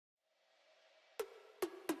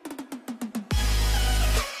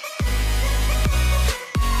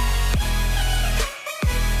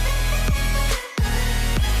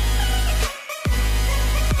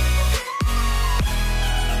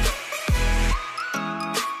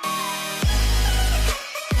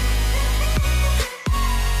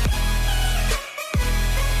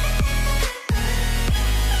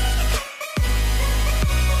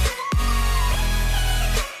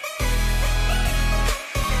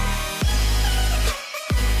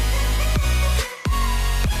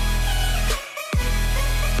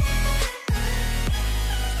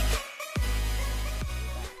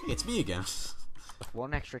me again.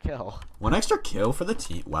 One extra kill. One extra kill for the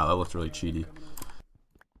team. Wow, that looked really cheaty.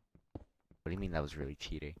 What do you mean that was really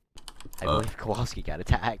cheating? I believe Kowalski got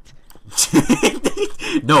attacked.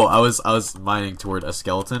 No, I was mining toward a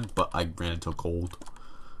skeleton, but I ran into gold.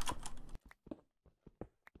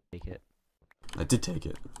 Take it. I did take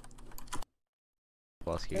it.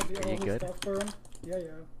 Kowalski, are you good? Yeah,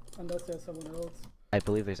 unless there's someone else. I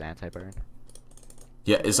believe there's anti-burn.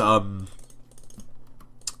 Yeah,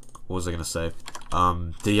 what was I gonna say?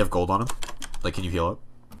 Did he have gold on him? Like, can you heal up?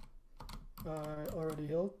 I already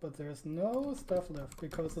healed, but there's no stuff left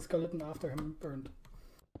because the skeleton after him burned.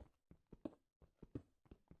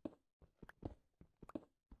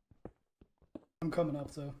 I'm coming up,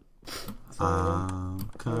 so I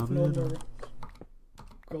have no more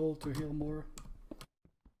gold to heal more.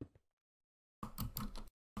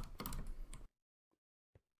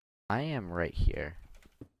 I am right here.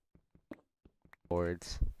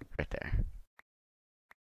 Boards, right there.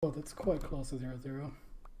 Oh, that's quite close to 0-0.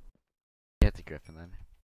 Get the Griffin then.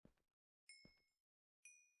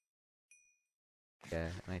 Yeah,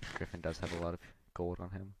 and I think Griffin does have a lot of gold on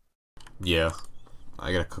him. Yeah.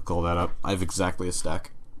 I gotta cook all that up. I have exactly a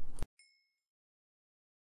stack.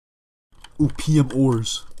 Ooh, PM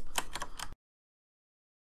ores.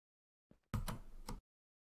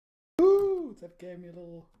 Ooh, that gave me a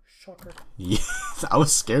little shocker. Yeah, I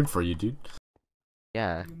was scared for you, dude.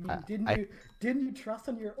 Yeah. You mean, didn't you trust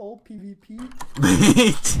in your old PvP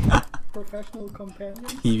professional companion?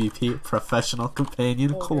 PvP professional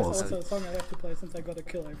companion. Oh, Cool. there's also a song I have to play since I got a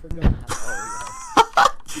kill. I forgot.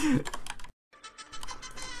 Oh,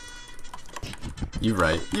 You're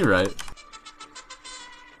right. You're right.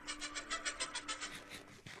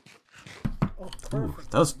 Oh, Ooh,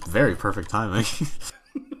 perfect. that was very perfect timing.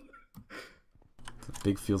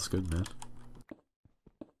 Big feels good, man.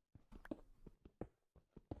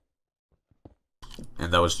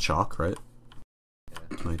 And that was chalk, right?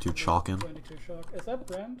 yeah. 22 chalking. 22 shock. Is that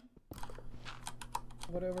Brand?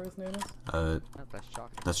 Whatever his name is? No, that's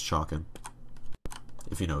shocking. That's chalking.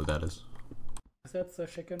 If you know who that is. Is that the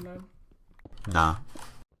chicken man? Nah.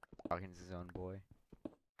 Shocking's his own boy.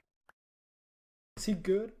 Is he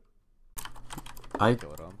good? I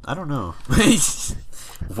Killed him. don't know.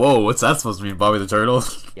 Whoa, what's that supposed to mean, Bobby the Turtle?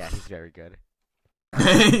 Yeah, he's very good. My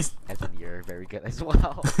As in, you're very good as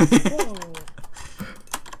well. Whoa.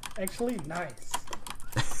 Actually, nice.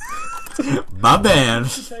 band.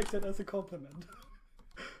 She takes it as a compliment.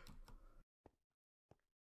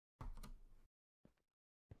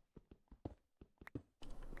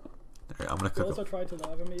 Alright, I'm gonna He cook also up. tried to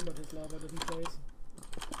lava me, but his lava didn't place.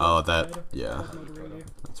 Oh, that. Bad, Yeah. but not really.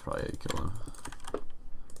 That's probably a killer.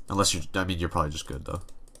 Unless you're. I mean, you're probably just good, though.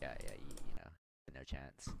 Yeah, you know, no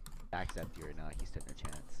chance. Accept you or not, he stood no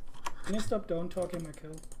chance. Can you stop down talking my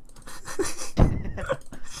kill?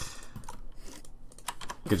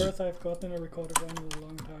 The first I've gotten a recorded one in a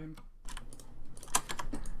long time.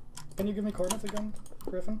 Can you give me coordinates again,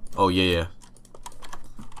 Griffin? Oh, yeah.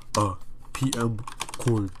 PM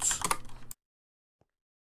chords.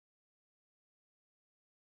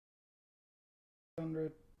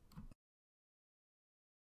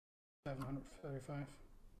 735.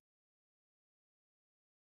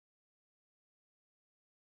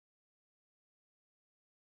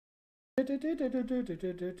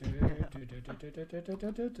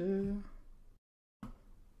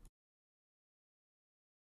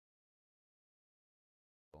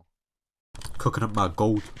 Cooking up my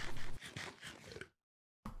gold.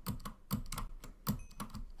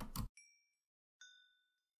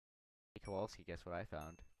 Hey, Kowalski, guess what I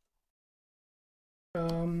found?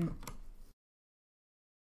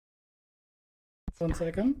 1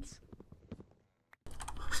 second.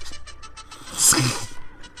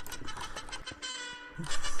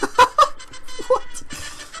 What?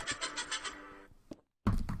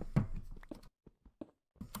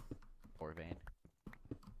 Or vein.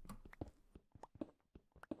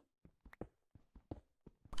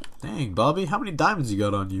 Dang, Bobby, how many diamonds you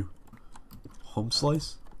got on you? Home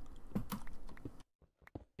slice?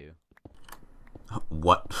 2.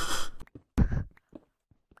 What?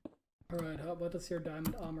 Alright, what is your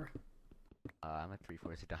diamond armor? I'm at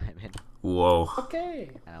 3/4 diamond. Whoa.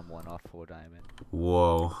 Okay! And I'm 1 off 4 diamond.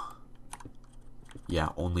 Whoa. Yeah,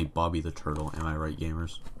 only Bobby the Turtle. Am I right,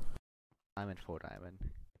 gamers? I'm at 4 diamond.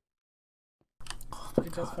 Oh Did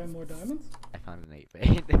you just find more diamonds? I found an 8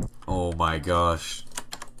 vein. Oh my gosh.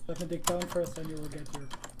 Let me dig down first, then you will get your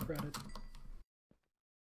credit.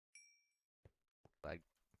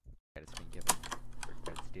 Credit's been given. Where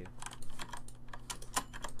credit's due.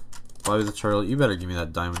 Bobby the Turtle, you better give me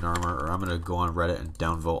that diamond armor or I'm gonna go on Reddit and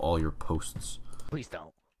downvote all your posts. Please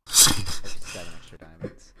don't. extra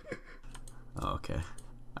diamonds. Oh, okay.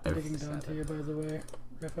 Digging down to you, by the way,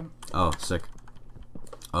 Griffin. Oh, sick.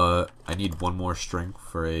 I need one more string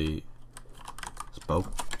for a bow.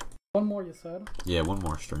 One more, you said? Yeah, one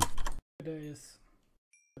more string. Today is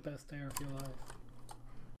the best day of your life.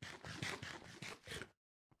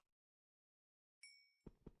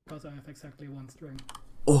 Because I have exactly one string.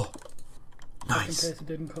 Oh, Just nice. in case it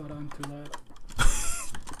didn't caught on to that.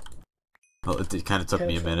 Well, it kind of took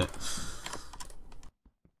me a minute.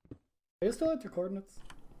 Are you still at your coordinates?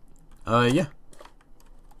 Yeah.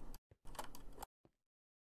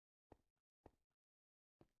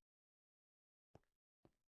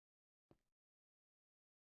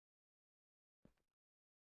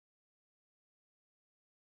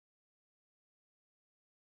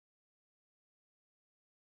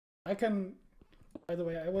 I can. By the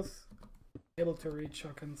way, I was able to read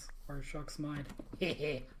Shock's mind.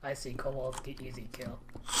 Hehe, I see Kowalski easy kill.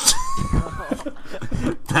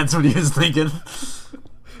 That's what he was thinking.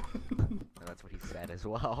 That's what he said as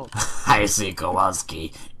well. I see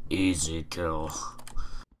Kowalski. Easy kill.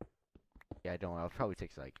 Yeah, don't worry. I'll probably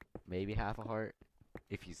take like maybe half a heart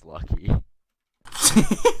if he's lucky.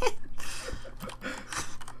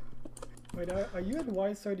 Wait, are you at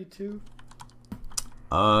Y32?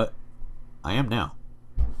 I am now.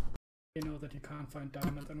 You know that you can't find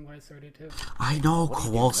diamonds on Y32. I know, What are you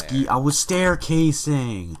Kowalski. doing there? I was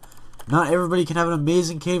staircasing. Not everybody can have an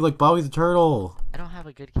amazing cave like Bobby the Turtle. I don't have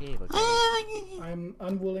a good cave, okay? I'm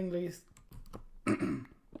unwillingly You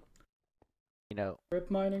know, strip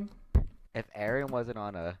mining. if Aaron wasn't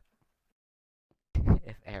on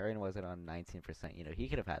 19%, you know, he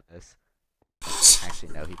could have had this.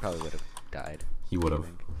 Actually, no, he probably would have died. He would have.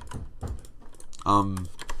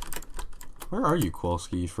 Where are you,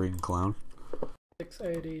 Kowalski, you freaking clown?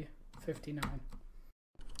 680, 59.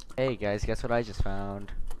 Hey guys, guess what I just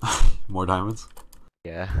found? More diamonds?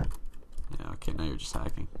 Yeah, Yeah, okay, now you're just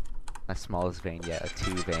hacking. my smallest vein yet, a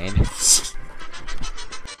 2 vein.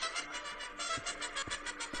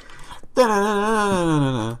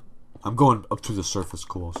 I'm going up to the surface,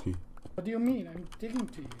 Kowalski. What do you mean? I'm digging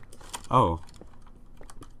to you. Oh.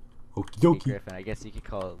 Okie Hey dokie. Griffin, I guess you could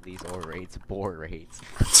call these ore rates bore rates.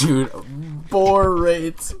 Dude, bore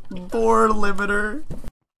rates. Bore limiter.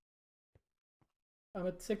 I'm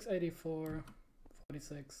at 684,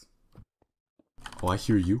 46. Oh, I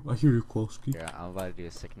hear you. I hear you, Kowalski. Yeah, I'm about to do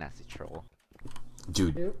a sick nasty troll.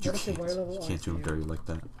 Dude, What you is your Y level can't do him IQ? dirty like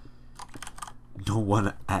that. No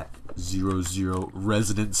one at 00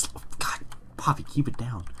 residence. God, Poppy, keep it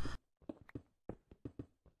down.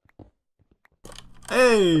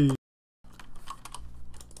 Hey!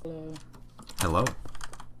 Hello.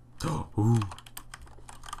 Hello. Ooh.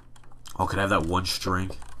 Oh, could I have that one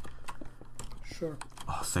string? Sure.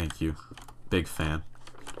 Oh, thank you. Big fan.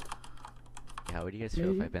 How would you guys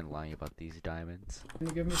feel if I've been lying about these diamonds? Can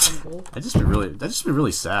you give me some gold? That'd just be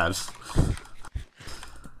really sad.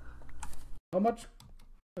 How much?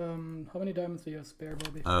 How many diamonds do you have spare,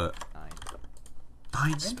 Bobby? 9.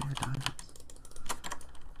 9 spare diamonds.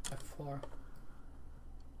 I have 4.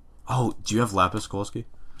 Oh, do you have lapis, Kowalski?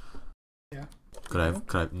 Yeah. Could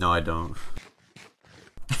I? No, I don't.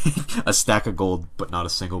 A stack of gold, but not a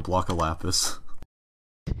single block of lapis.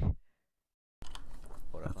 Hold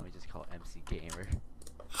on, let me just call MC Gamer.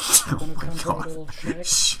 Oh Wanna my come to a god. little shack?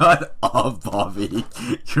 Shut up, Bobby.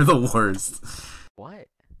 You're the worst. What?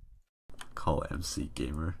 Call MC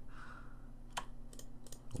Gamer.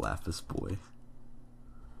 Lapis boy.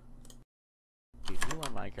 Dude, you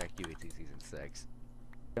won Minecraft QA2 Season 6.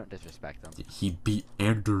 Don't disrespect them. He beat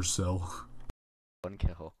Andercell. 1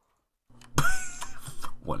 kill.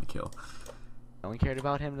 1 kill. No one cared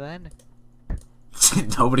about him then?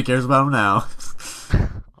 Nobody cares about him now.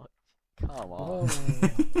 Come on. Oh.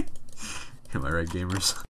 Am I right,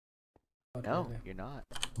 gamers? Not No, really. you're not.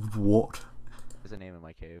 What? There's a name in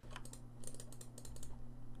my cave.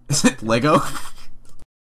 Is it Lego?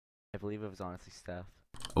 I believe it was honestly Steph.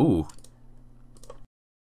 Ooh.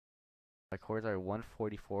 My cores are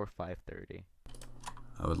 144, 530.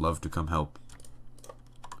 I would love to come help.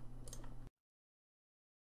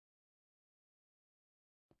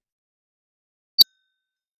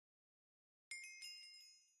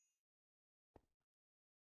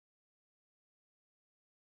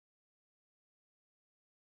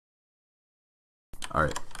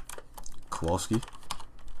 Alright. Kowalski.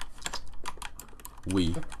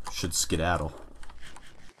 We should skedaddle.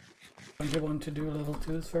 Don't you want to do level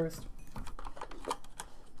 2s first?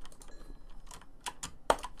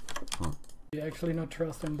 Huh. You actually not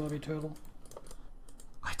trust in Bobby Turtle?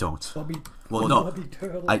 I don't. Bobby. Well, no. Bobby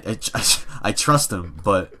Turtle. I trust him,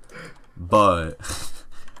 but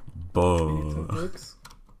You need some Buh. books.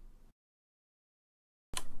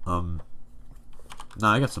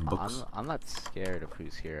 Nah, I got some books. I'm not scared of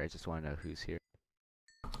who's here. I just want to know who's here.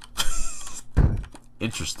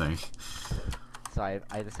 Interesting. So I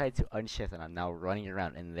decided to unshift and I'm now running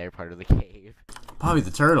around in their part of the cave. Bobby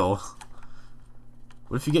the Turtle.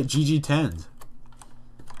 What if you get GG10'd?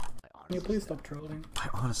 Can you please stop trolling? I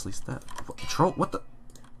honestly step. Troll? What the?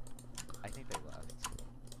 I think they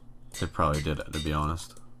left. They probably did, to be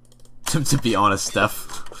honest. To be honest,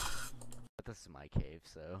 Steph. But this is my cave,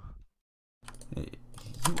 so Hey,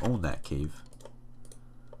 you own that cave.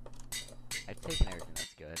 I've taken everything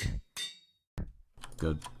that's good.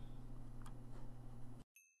 Good.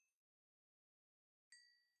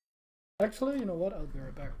 Actually, you know what? I'll be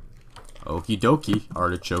right back. Okie dokie,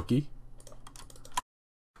 artichokey.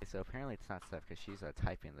 Okay, so apparently it's not Steph because she's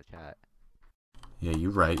typing in the chat. Yeah, you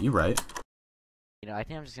right, you right. You know, I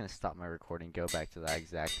think I'm just gonna stop my recording, go back to that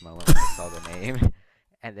exact moment when I saw the name,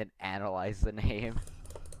 and then analyze the name.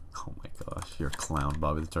 Oh my gosh, you're a clown,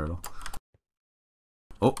 Bobby the Turtle.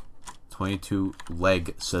 Oh, 22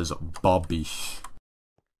 leg says Bobby.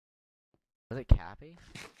 Was it Cappy?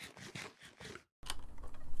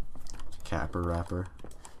 Capper rapper.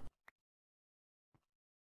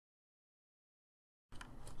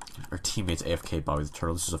 Our teammates AFK Bobby the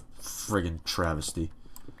Turtle. This is a friggin' travesty.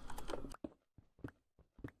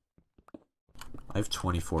 I have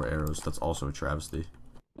 24 arrows. That's also a travesty.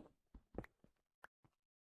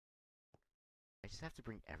 I just have to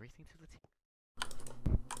bring everything to the team.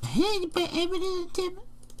 Hey, but everything to the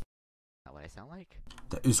Not what I sound like.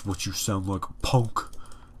 That is what you sound like, punk.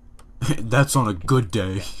 That's on a good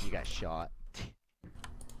day. You got shot.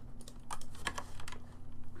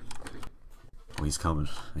 Oh, he's coming.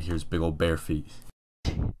 I hear his big old bare feet.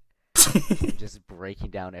 Just breaking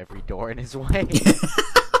down every door in his way.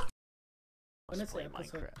 When Let's is the play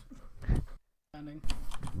episode Minecraft. ending?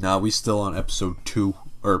 Nah, we still on episode 2.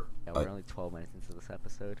 Or, Yeah, we're only 12 minutes into this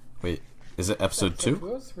episode. wait, is it episode 2? 2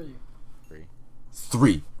 or 3? 3.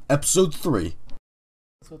 3. Episode 3.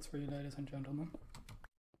 Episode 3, ladies and gentlemen.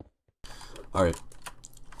 Alright.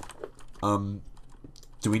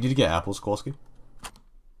 Do we need to get apples, Kowalski?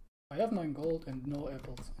 I have 9 gold and no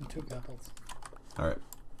apples, and 2 apples. Alright.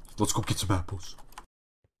 Let's go get some apples.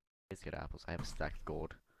 Let's get apples. I have a stack of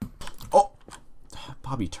gold. Oh!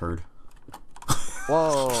 Bobby turd.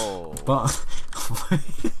 Whoa! Come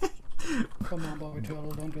Come on, Bobby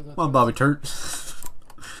Turtle, don't do that. on, Bobby turd.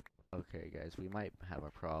 Okay, guys, we might have a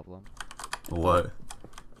problem. What?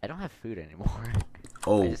 I don't have food anymore.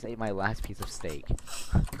 Oh. I just ate my last piece of steak.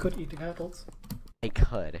 You could eat the apples. I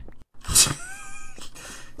could.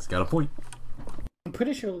 He's got a point. I'm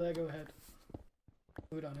pretty sure Lego had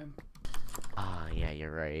food on him. Ah, yeah,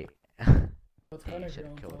 you're right. That's Dang, kind you of your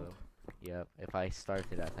should've own killed fault. him. Yep, if I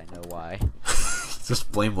started that, I know why.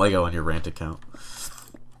 Just blame Lego on your rant account.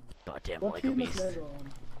 Goddamn What team is LegoBeast. Lego on?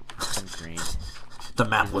 I'm green. The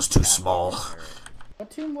map was too small. What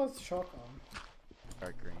team was Shock on?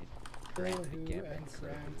 Dark green. Who Grant and again.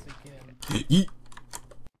 France again. Yeet.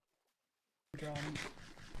 John.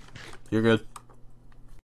 You're good.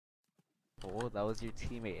 Oh, that was your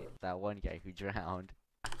teammate. That one guy who drowned.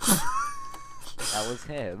 That was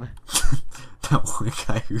him. That one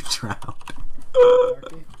guy who drowned.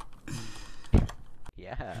 Darky.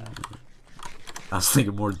 Yeah. I was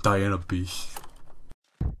thinking more Diana B.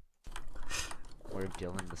 Or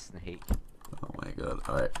Dylan the snake. Oh my god.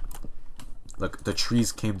 Alright. Look, the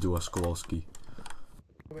trees came to us, Kowalski.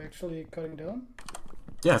 Are we actually cutting down?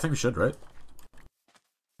 Yeah, I think we should, right?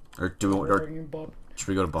 Or do we want, We're or bringing Bob. should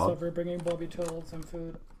we go to So Bob? we're bringing Bobby Turtle some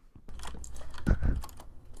food. Yeah,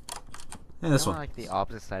 this I'm on one. like the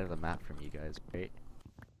opposite side of the map from you guys, right?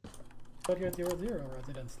 But you're 0-0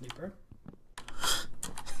 resident sleeper.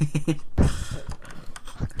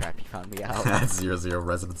 Oh, crap, you found me out. That's 0-0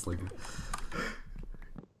 residence league.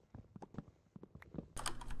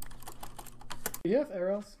 Do you have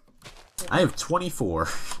arrows? I have 24.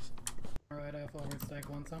 Alright, I have always stack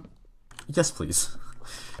one some. Yes, please.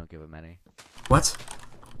 Don't give him any. What?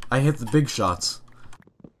 I hit the big shots.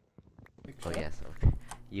 Big Oh shot. yes, okay.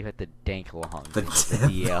 You hit the dank longs, The the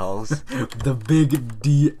DLs. The big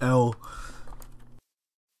DL.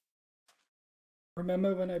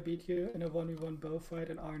 Remember when I beat you in a 1v1 bow fight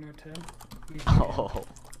in Arno 10? Oh.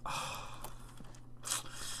 I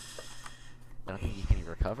don't think you can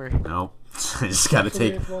recover. No. I just gotta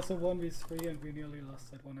Actually, take. it was a 1v3 and we nearly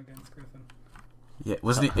lost that one against Griffin. Yeah,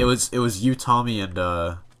 wasn't it? It was you, Tommy, and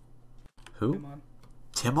who? Come on.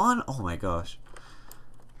 Timon? Oh my gosh.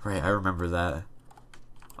 Right, I remember that.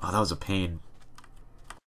 Oh, that was a pain.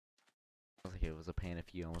 I was like, it was a pain if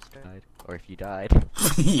you almost died, or if you died.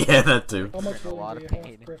 Yeah, that too. How much A really lot do of you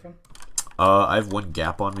pain. have, Griffin? I have 1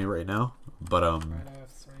 gap on me right now, but Right, I have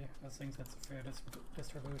 3. I think that's a fair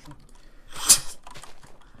distribution.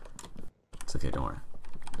 it's okay, don't worry.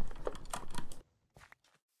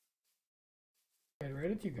 Wait, where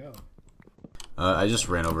did you go? I just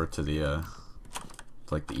ran over to the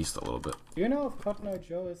like the east a little bit. Do you know if Cotton Eye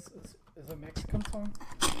Joe is a Mexican song?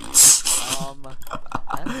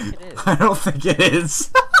 I don't think it is. I don't think it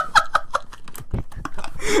is.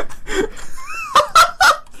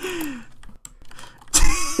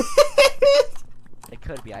 It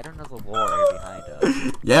could be. I don't know the lore behind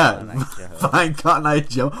Cotton Yeah, Eye Joe. fine, Cotton Eye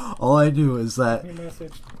Joe. All I knew is that New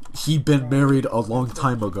message. he'd been married a long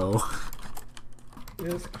time ago.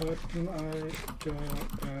 Is Cotton Eye Joe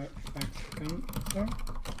a Mexican song?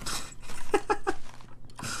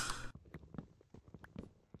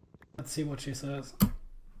 Let's see what she says.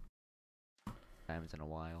 Times in a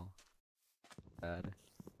while. Bad.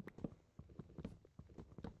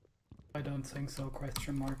 I don't think so,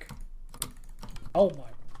 question mark. Oh my.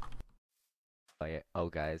 Oh yeah. Oh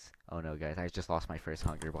guys. Oh no guys. I just lost my first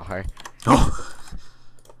hunger bar. Oh,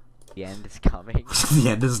 The end is coming. Oh. the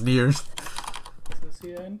end is near. Is this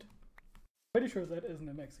the end? Pretty sure that isn't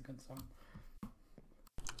a Mexican song.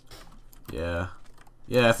 Yeah.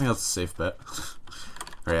 Yeah, I think that's a safe bet.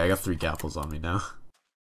 Alright, I got 3 gapples on me now.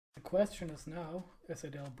 The question is now, is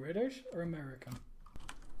Adele British or American?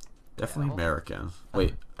 Definitely Adele? American.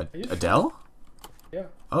 Wait, you sure? Adele? Yeah.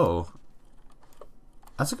 Oh.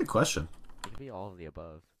 That's a good question. It could be all of the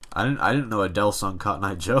above. I didn't know Adele sung Cotton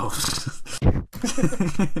Eye Joe.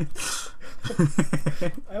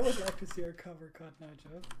 I would like to see her cover Cotton Eye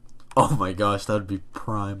Joe. Oh my gosh, that'd be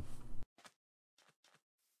prime.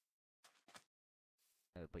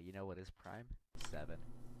 But you know what is prime? 7.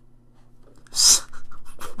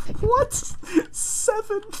 What?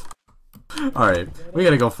 7? Alright, we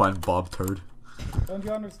gotta go find Bob Turd. Don't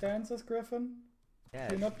you understand this, Griffin? Yeah.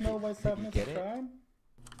 Do you not know why 7 is get a it? crime?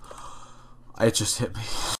 It just hit me.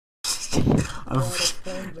 I'm, Well,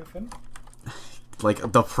 explain, Griffin.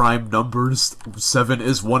 like, the prime numbers, 7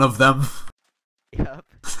 is one of them. Yep.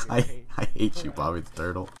 I hate you, Bobby the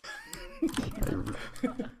Turtle.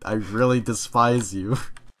 I really despise you.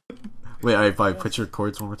 Wait, alright, Bobby, put your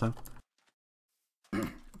chords one more time.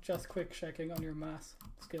 Just quick checking on your math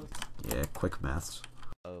skills. Yeah, quick maths.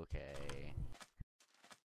 Okay.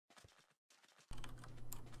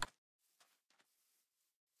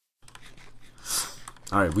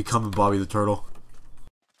 Alright, we coming, Bobby the Turtle.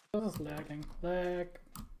 This is lagging. Lag.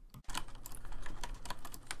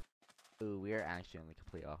 Ooh, we are actually on the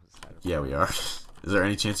complete opposite side of Yeah, we are. Is there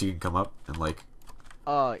any chance you can come up and, like...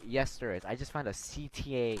 Yes there is. I just found a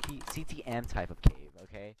CTM type of cave,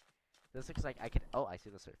 okay? This looks like I could... Oh, I see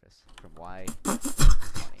the surface. From Y to 20.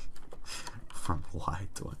 From Y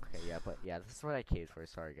to Y. Okay, yeah, but yeah, this is what I caved for.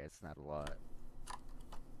 Sorry guys, it's not a lot.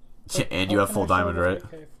 Yeah, and you have full diamond, right?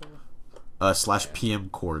 Okay, full. Slash PM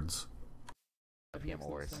chords. That PM makes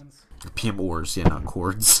no ores. sense. PM ores, yeah, not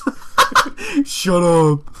chords. Shut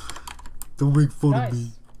up! Don't make fun of me.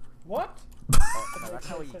 Nice. What? Oh, no, that's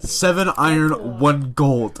not what you caved. 7 iron, 1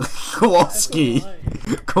 gold. Kowalski. That's a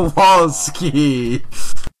lie. Kowalski.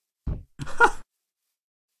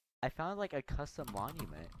 I found like a custom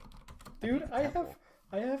monument. Dude, I temple.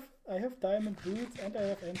 have diamond boots and I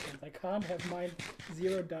have enchants. I can't have mine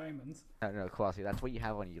 0 diamonds. No, Kowalski, that's what you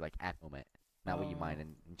have when you like at the moment. Not what you mine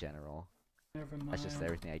in general. Never mind. That's just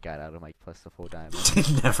everything I got out of my plus the full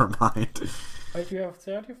diamond. Never mind. Wait, you have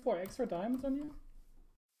 34 extra diamonds on you?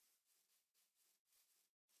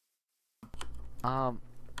 I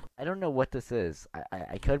don't know what this is.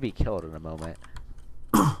 I could be killed in a moment.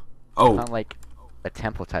 Oh, Found like a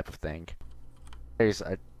temple type of thing. There's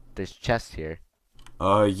chests here.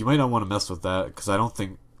 you might not want to mess with that because I don't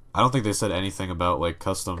think they said anything about like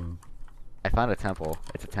custom. I found a temple.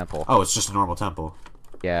 It's a temple. Oh, it's just a normal temple.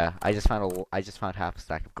 Yeah, I just found half a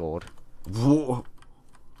stack of gold. Whoa.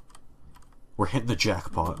 We're hitting the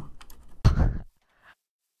jackpot.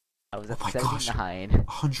 I was at Oh my gosh. 79.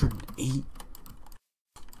 108.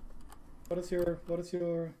 What is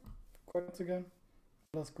your coordinates again?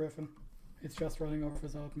 Plus Griffin. He's just running off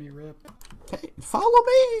without me, rip. Hey, follow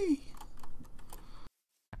me.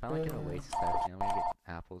 I found like an oasis type thing. I'm gonna get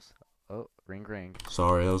apples. Oh, ring.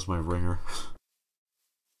 Sorry, that was my ringer.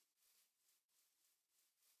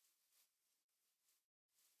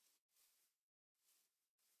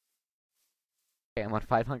 Okay, I'm on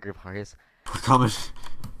 500 bars. We're coming.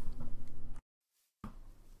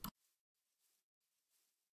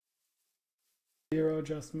 Zero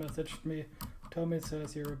just messaged me. Tommy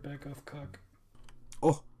says you're a bag of cock.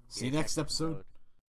 Oh, see you next episode.